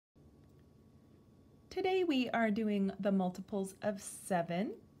Today we are doing the multiples of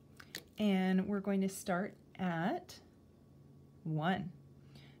 7, and we're going to start at 1,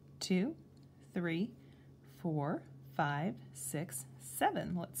 2, 3, 4, 5, 6,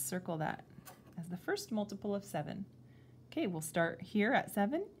 7. Let's circle that as the first multiple of 7. Okay, we'll start here at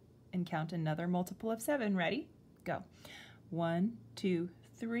 7 and count another multiple of 7. Ready? Go. 1, 2,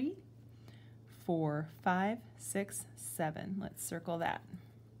 3, 4, 5, 6, 7. Let's circle that.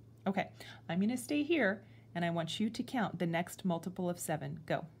 Okay, I'm going to stay here, and I want you to count the next multiple of 7.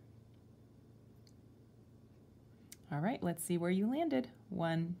 Go. All right, let's see where you landed.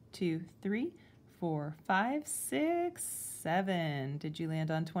 1, 2, 3, 4, 5, 6, 7. Did you land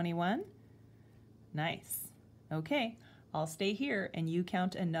on 21? Nice. Okay, I'll stay here, and you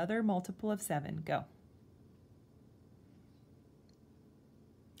count another multiple of 7. Go.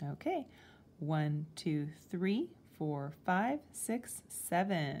 Okay, 1, 2, 3, 4, 5, 6,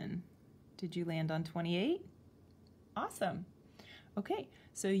 7. Did you land on 28? Awesome. Okay,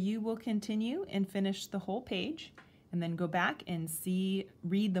 so you will continue and finish the whole page and then go back and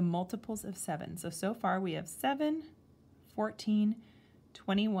read the multiples of 7. So far we have 7, 14,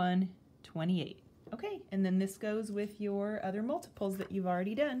 21, 28. Okay, and then this goes with your other multiples that you've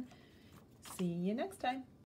already done. See you next time.